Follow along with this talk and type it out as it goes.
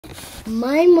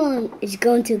My mom is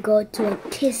going to go to a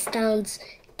Kiss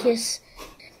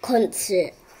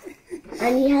concert,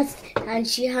 and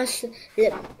she has to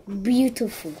look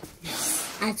beautiful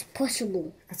as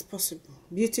possible.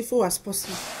 Beautiful as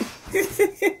possible.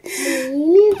 You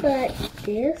mean like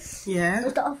this? Yeah.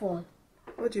 What's the other one?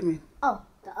 What do you mean? Oh,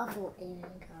 the other one.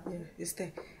 Yeah, it's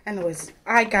there. Anyways,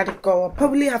 I gotta go. I'll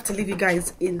probably have to leave you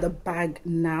guys in the bag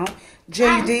now.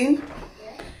 Jayden,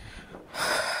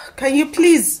 can you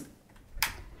please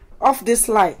off this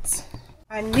light?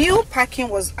 I knew packing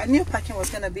was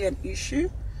gonna be an issue.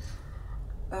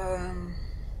 But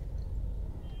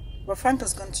Frank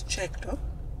is going to check though.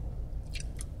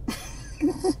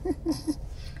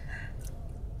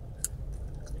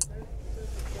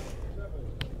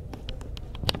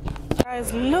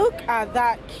 Guys, look at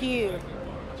that queue,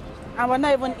 and we're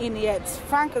not even in yet.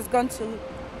 Frank is going to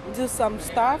do some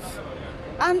stuff,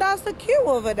 and that's the queue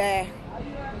over there.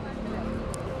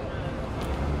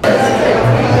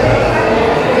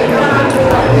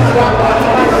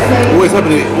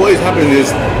 What is happening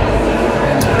is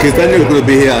because Daniel is going to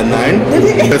be here at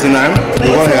 9:39. We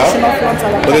got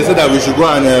here, but they said that we should go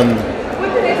and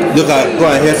go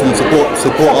and hear some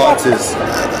support artists.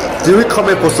 Did we come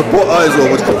here for support artists or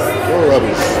what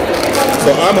rubbish?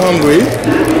 So I'm hungry.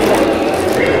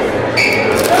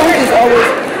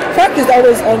 Frank is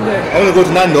always hungry. I want to go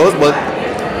to Nando's, but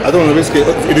I don't want to risk it.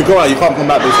 If you go out, you can't come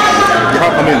back. Basically, you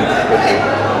can't come in.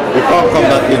 You can't come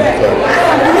back in. So.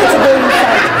 We need to go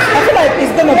inside. I feel like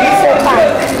it's gonna be so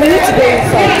tight. We need to go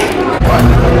inside.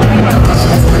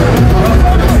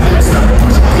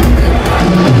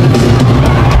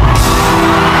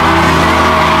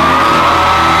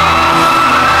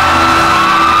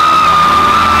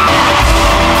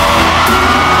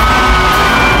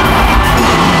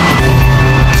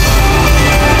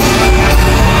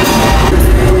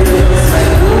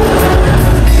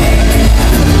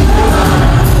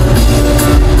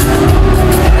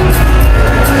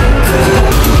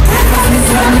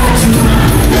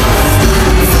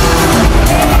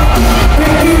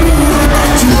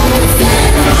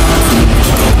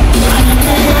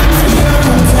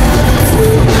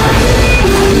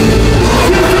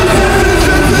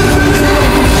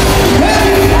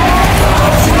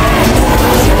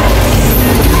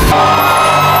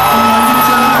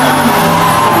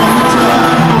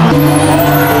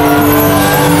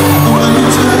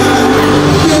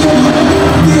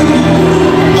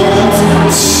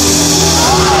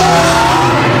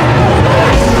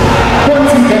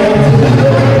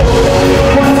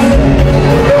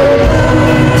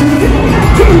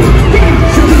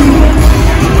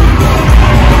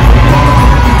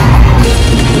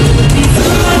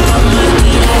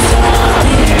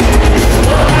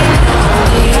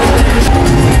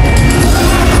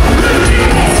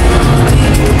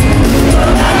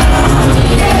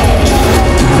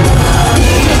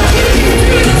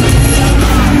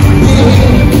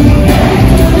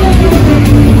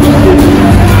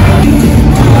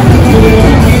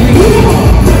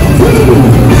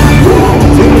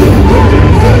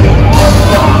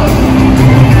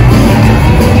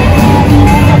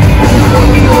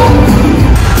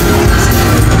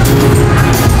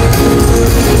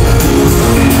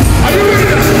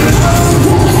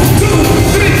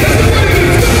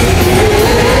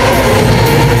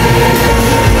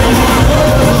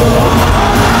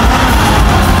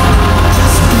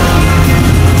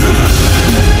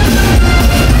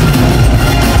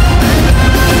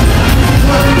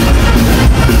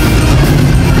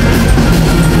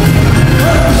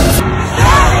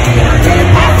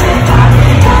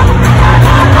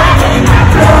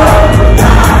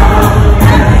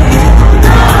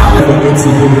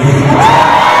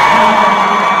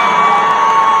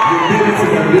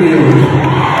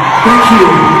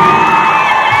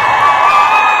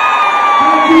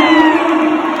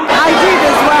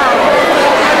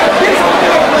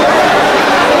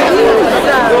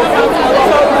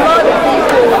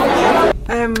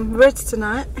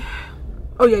 Tonight.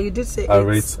 Oh yeah, you did say I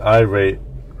rate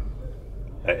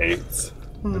at 8.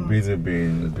 The reason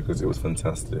being is because it was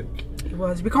fantastic. It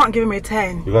was. We can't give him a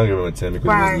 10. You can't give him a 10 because it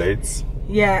was late.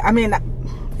 Yeah, I mean,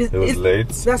 it was late.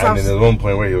 That's and then there was one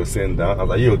point where he was sitting down. I was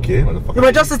like, "You okay?" We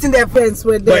were just sitting there, friends.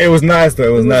 But it was nice though.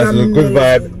 It was nice. It was a good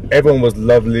vibe. Everyone was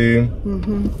lovely.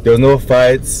 There was no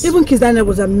fights. Even Kiss Daniel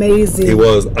was amazing. He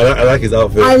was. I like his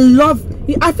outfit.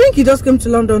 I think he just came to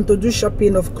London to do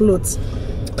shopping of clothes.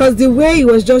 Because the way he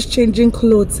was just changing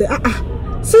clothes,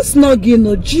 so snug, you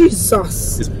know,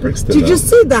 Jesus. It's Brixton. Did you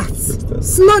see that?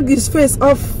 Snug his face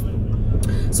off.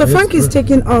 So Frank is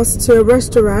taking us to a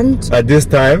restaurant. At this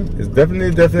time, it's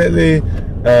definitely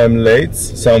late,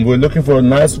 so we're looking for a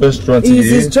nice restaurant to It's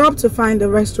eat. his job to find a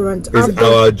restaurant. It's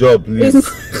our job, please,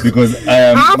 because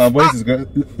my voice is going.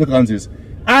 Look, aunties.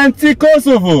 Auntie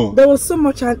Kosovo. There was so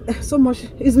much.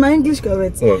 Is my English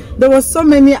correct? Oh. There was so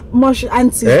many mush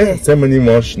aunties there. So many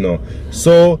mush, no.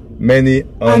 So many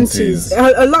aunties.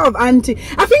 A lot of auntie.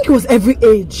 I think it was every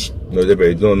age. No, every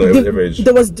age. No, every age.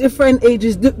 There was different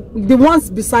ages. The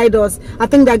ones beside us, I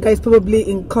think that guy is probably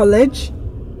in college.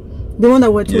 The one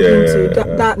that we're talking to,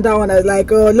 that one, I was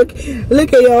like, oh, look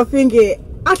at your finger.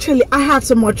 Actually, I had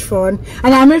so much fun,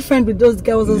 and I made friends with those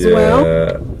girls as well.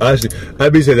 Actually,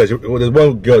 Abby said that there's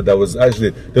one girl that was actually,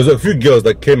 there's a few girls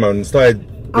that came out and started.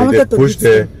 They pushed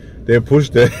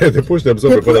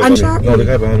themselves before they No, the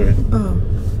guy behind me. Oh.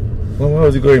 Why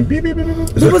was he going beep beep beep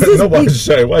beep? Nobody's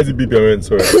shy. Why is he beeping? I mean,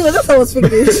 sorry. That's what I was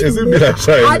thinking. Is it me like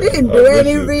shy? I didn't do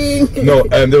anything. No,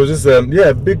 there was just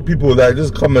big people that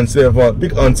just come and say,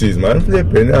 big aunties, man,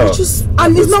 flipping out.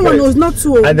 And it's not one, it was not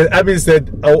two. And then Abby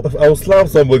said, I'll slap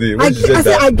somebody. I said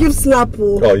I give slap.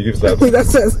 Oh, you give slap.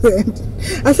 That's what I said.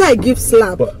 I said I give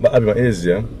slap. But Abby, my ears,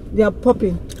 they are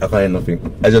popping. I can't hear nothing.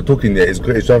 As you're talking there, it's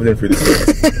great. It's traveling through this.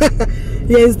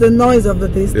 Yeah, it's the noise of the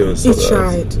distance. He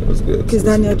tried. It was good. Because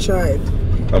Daniel tried.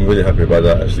 I'm really happy about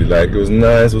that, actually. Like, it was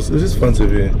nice. It was just fun to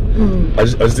be. I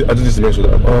just need to make sure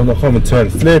that, oh no, come and turn.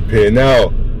 Flip it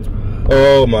now.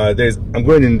 Oh my days. I'm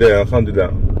going in there. I can't do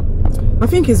that. I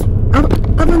think it's.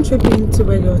 Haven't you been to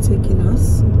where you're taking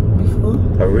us before?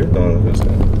 Have we? No, I don't think so.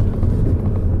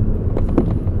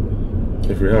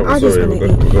 If we have, sorry, we're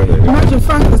going there. Imagine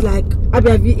Frank was like,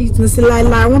 Abby, have you eaten? I said,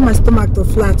 I want my stomach to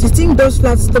flat. You think those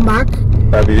flat stomach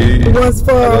Abby, was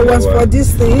for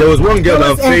this thing? There was one girl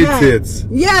that fainted.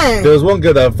 Yeah. There was one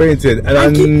girl that fainted, and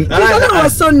I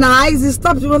was so nice. He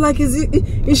stopped. He was like, is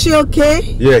she okay?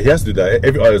 Yeah, he has to do that.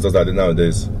 Every artist does that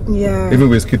nowadays. Yeah. Even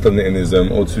with his kid in his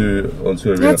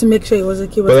O2 I had to make sure he was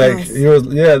okay. But like, nice. He was,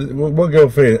 one girl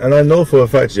fainted, and I know for a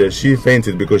fact, she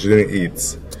fainted because she didn't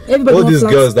eat. Everybody all these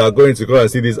girls that are going to go and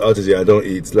see these artists, don't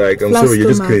eat. Like, I'm sorry, you're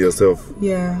just killing yourself.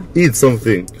 Yeah. Eat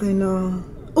something. I know.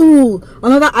 Oh,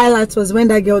 another highlight was when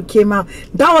that girl came out.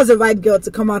 That was the right girl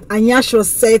to come out, and Yash was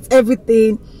set,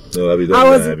 everything. No, Abby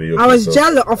I was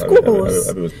jealous, of course.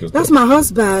 Abby That's my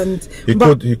husband. He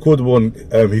called a girl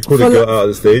out of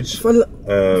the stage.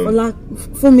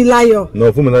 Fumilayo.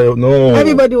 No, Fumilayo. No.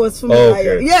 Everybody was Fumilayo.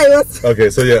 Okay. Yeah, it was. Okay,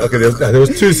 so there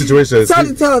was two situations.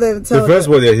 Tell them. The first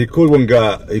one, he called one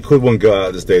girl. He called one girl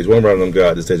out the stage. One random girl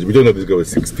out the stage. We don't know if this girl was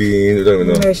 16. We don't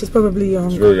even know. Yeah, she's probably young.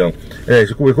 She's really young. Yeah,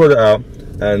 we called her out.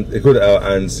 And they called it out,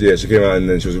 and she came out, and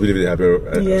then she was really, really happy.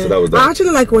 So that was that. I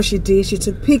actually like what she did. She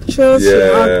took pictures. She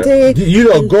acted. You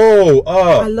don't go.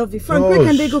 I love it. Frank, where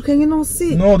can they go? Can you not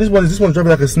see? No, this one's driving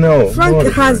like a snail.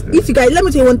 Frank has. If you guys, let me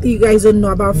tell you one thing you guys don't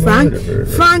know about Frank.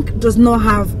 Frank does not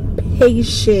have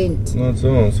patience. No, I'm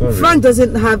sorry. Frank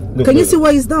doesn't have. Can you see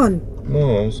what he's done?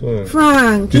 No, I'm sorry.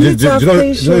 Frank, you know you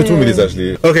told me this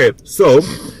actually. Okay, so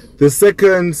the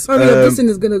second. This thing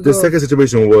is gonna go. The second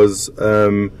situation was.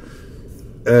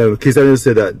 Daniel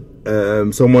said that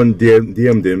someone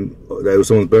DM'd him that it was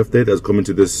someone's birthday that's coming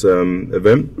to this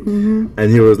event, and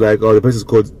he was like, "Oh, the person's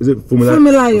called is it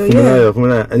Fumilayo?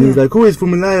 Fumilayo." And he was like, "Who is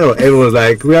Fumilayo?" Everyone was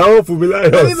like, "We are all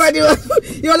Fumilayo." Everybody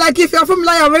was. You're like, if you're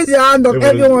Fumilayo, raise your hand up.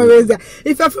 Everyone raise their.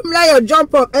 If you're Fumilayo,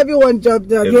 jump up. Everyone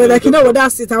jumped up. You're like, you know what?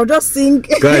 That's it. I'll just sing.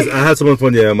 Guys, I had someone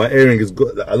from there. My earring is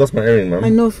good. I lost my earring, man. I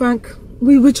know, Frank.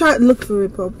 We tried to look for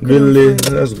it, Pop. Really?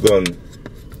 That's gone.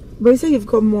 But you say you've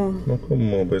got more. No, come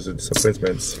more, but it's a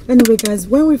disappointment. Anyway, guys,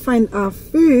 when we find our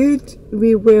food,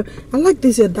 we will. I like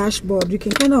this your dashboard. You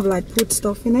can kind of like put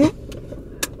stuff in it.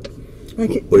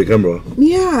 Like the camera?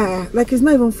 Yeah, like it's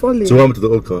not even falling. So what happened to the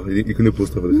old car? You couldn't put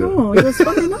stuff in the car? No, it was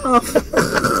falling off.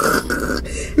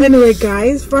 Anyway,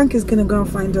 guys, Frank is gonna go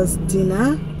and find us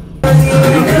dinner.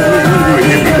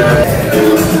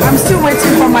 I'm still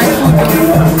waiting for my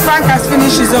food. Frank has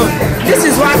finished his own. This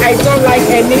is why I don't like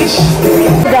Enish.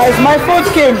 Guys, my food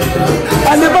came.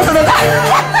 And they bought another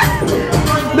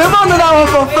one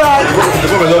for Frank.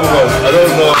 I don't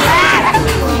know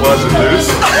what to do.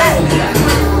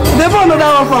 They bought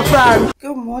another one for Frank.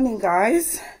 Good morning,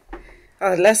 guys.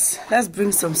 Let's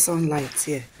bring some sunlight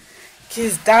here.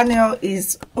 Because Daniel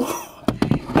is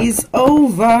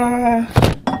over.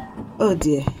 Oh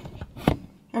dear.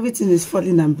 Everything is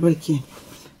falling and breaking.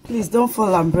 Please don't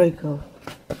fall and break.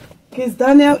 Because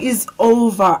Daniel is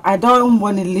over. I don't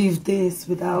want to leave this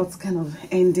without kind of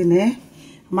ending it.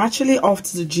 I'm actually off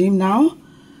to the gym now.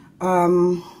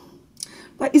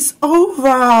 But it's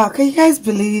over. Can you guys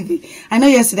believe it? I know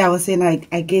yesterday I was saying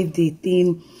I gave the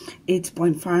thing 8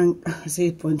 point Frank. I say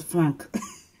 8 point Frank.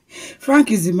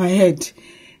 Frank is in my head.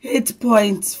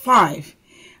 8.5.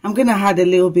 I'm gonna add a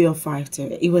little bit of 5 to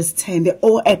it. It was 10. The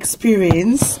whole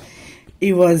experience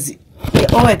was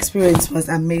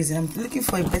amazing. I'm looking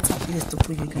for a better place to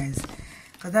put you guys,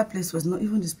 because that place was not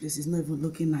even, this place is not even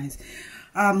looking nice.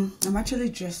 I'm actually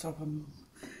dressed up.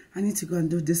 I need to go and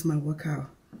do my workout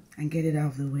and get it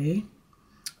out of the way.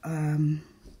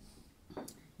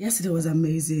 Yesterday was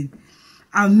amazing.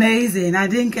 I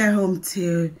didn't get home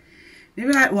till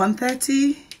maybe like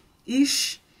 1:30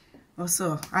 ish or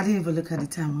so. I didn't even look at the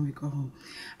time when we got home.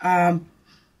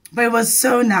 But it was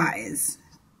so nice.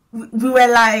 We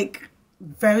were like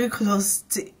very close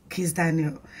to Kiss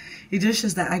Daniel. It just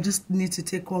shows that I just need to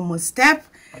take one more step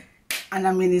and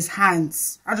I'm in his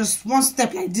hands. I just one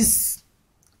step like this,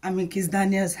 I'm in Kiss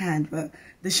Daniel's hand. But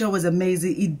the show was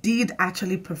amazing. He did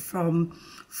actually perform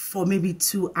for maybe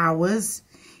 2 hours.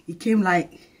 He came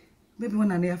like maybe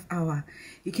 1.5 hours.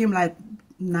 He came like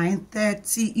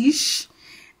 9:30 ish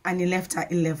and he left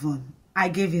at 11. I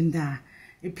gave him that.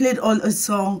 He played all the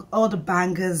song, all the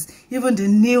bangers, even the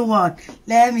new one.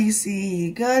 Let me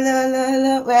see, go la la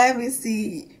la, let me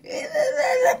see.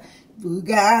 I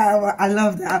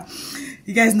love that.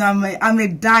 You guys know I'm a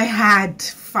die-hard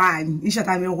fan. In short,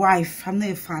 I'm a wife. I'm not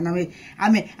a fan.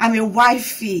 I'm a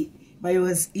wifey. But it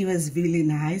was really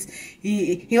nice.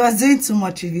 He was doing too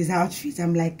much with his outfit.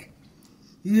 I'm like,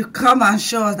 you come and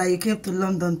show us that you came to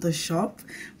London to shop,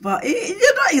 but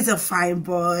he's a fine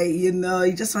boy. You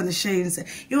just want to show himself.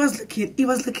 He was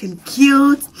looking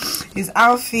cute. His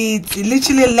outfit. He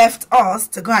literally left us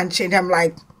to go and change. I'm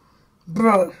like,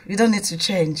 bro, you don't need to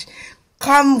change.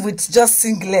 Come with just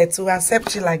singlets. We'll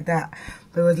accept you like that.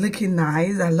 But it was looking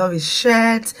nice. I love his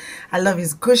shirt. I love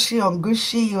his Gucci on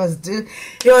Gucci. He was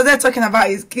there talking about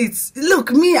his kids.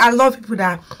 Look, me, I love people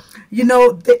that,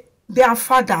 they are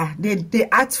father. They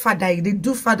act father. They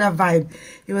do father vibe.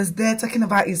 He was there talking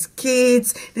about his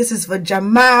kids. This is for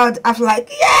Jamal. I'm like,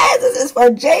 yes, this is for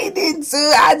Jayden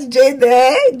too. Ask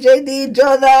Jayden,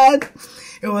 Jordan.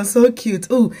 It was so cute.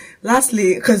 Oh,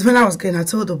 lastly, because when I was going, I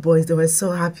told the boys, they were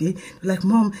so happy. They're like,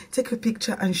 Mom, take a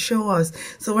picture and show us.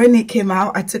 So when it came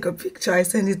out, I took a picture. I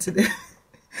sent it to them.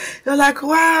 They're like,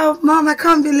 wow, Mom, I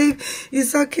can't believe you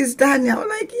saw Kiss Daniel. I'm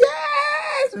like,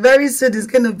 yes, very soon it's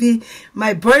going to be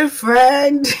my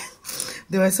boyfriend.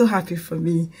 They were so happy for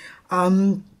me.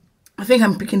 I think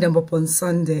I'm picking them up on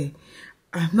Sunday.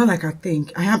 Not like I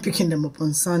think. I am picking them up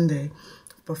on Sunday.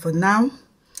 But for now,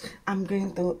 I'm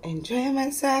going to enjoy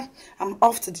myself. I'm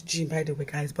off to the gym, by the way,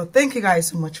 guys. But thank you guys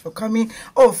so much for coming.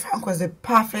 Oh, Frank was the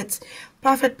perfect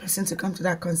person to come to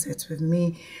that concert with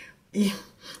me.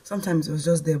 Sometimes it was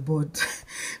just there, but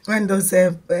when those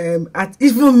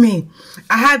even me,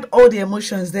 I had all the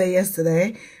emotions there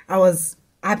yesterday. I was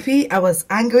happy, I was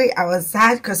angry, I was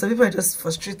sad because some people were just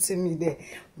frustrating me there.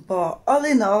 But all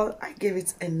in all, I gave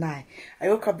it a 9. I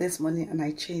woke up this morning and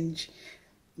I changed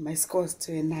my scores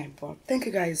to a 9. But thank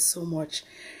you guys so much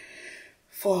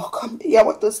for coming. Yeah, I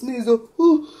want to sneeze.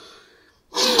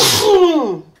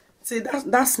 See,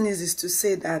 that sneeze is to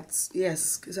say that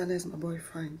yes, Kizana is my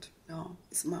boyfriend. No,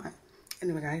 it's mine.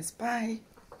 Anyway, guys, bye.